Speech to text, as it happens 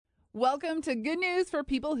Welcome to Good News for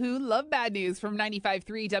People Who Love Bad News from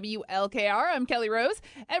 95.3 WLKR. I'm Kelly Rose.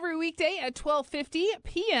 Every weekday at 12:50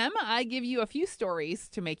 p.m., I give you a few stories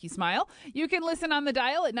to make you smile. You can listen on the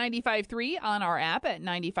dial at 95.3, on our app at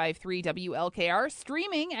 95.3 WLKR,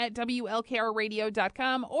 streaming at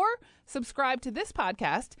WLKRradio.com, or subscribe to this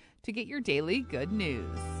podcast to get your daily good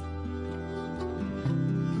news.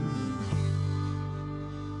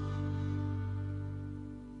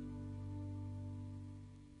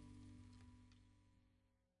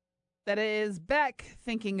 That is Beck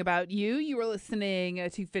thinking about you. You were listening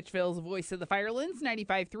to Fitchville's Voice of the Firelands,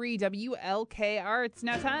 95.3 WLKR. It's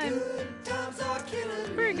now time.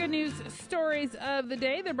 Very good news stories of the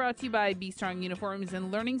day. They're brought to you by Be Strong Uniforms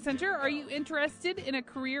and Learning Center. Are you interested in a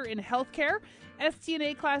career in healthcare?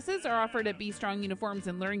 STNA classes are offered at Be Strong Uniforms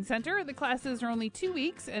and Learning Center. The classes are only 2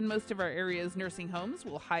 weeks, and most of our area's nursing homes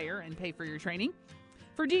will hire and pay for your training.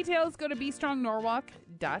 For details, go to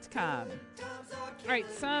BeStrongNorwalk.com. All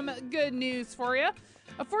right, some good news for you.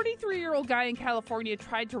 A 43-year-old guy in California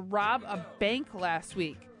tried to rob a bank last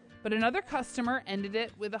week, but another customer ended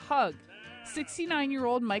it with a hug.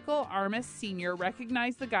 69-year-old Michael Armis Sr.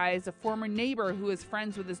 recognized the guy as a former neighbor who was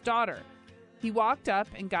friends with his daughter. He walked up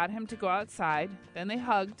and got him to go outside. Then they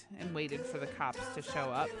hugged and waited for the cops to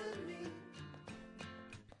show up.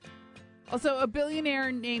 Also, a billionaire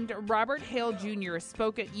named Robert Hale Jr.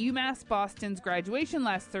 spoke at UMass Boston's graduation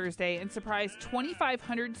last Thursday and surprised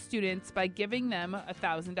 2,500 students by giving them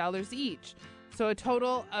 $1,000 each, so a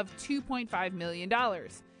total of $2.5 million.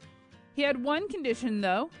 He had one condition,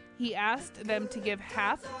 though. He asked them to give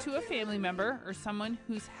half to a family member or someone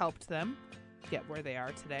who's helped them get where they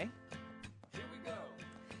are today.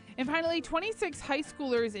 And finally, 26 high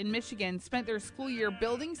schoolers in Michigan spent their school year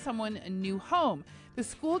building someone a new home. The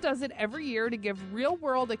school does it every year to give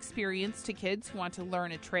real-world experience to kids who want to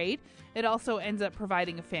learn a trade. It also ends up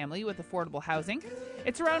providing a family with affordable housing.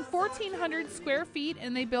 It's around 1,400 square feet,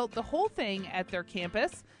 and they built the whole thing at their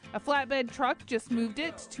campus. A flatbed truck just moved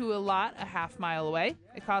it to a lot a half mile away.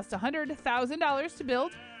 It cost $100,000 to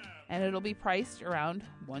build, and it'll be priced around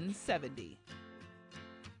 $170,000.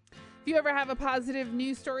 If you ever have a positive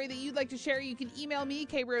news story that you'd like to share, you can email me,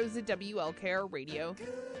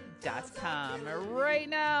 krose@WLKRradio.com. Right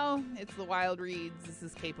now, it's the Wild Reeds. This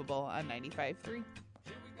is Capable on 95.3.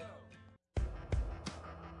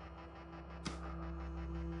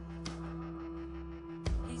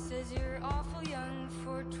 He says you're awful young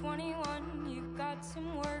for 21. You've got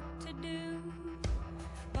some work to do.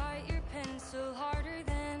 Bite your pencil harder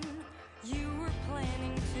than you were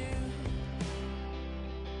planning to.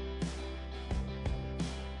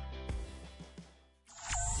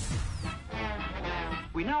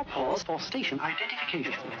 We now pause for station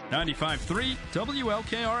identification. 95.3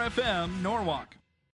 WLKR-FM, Norwalk.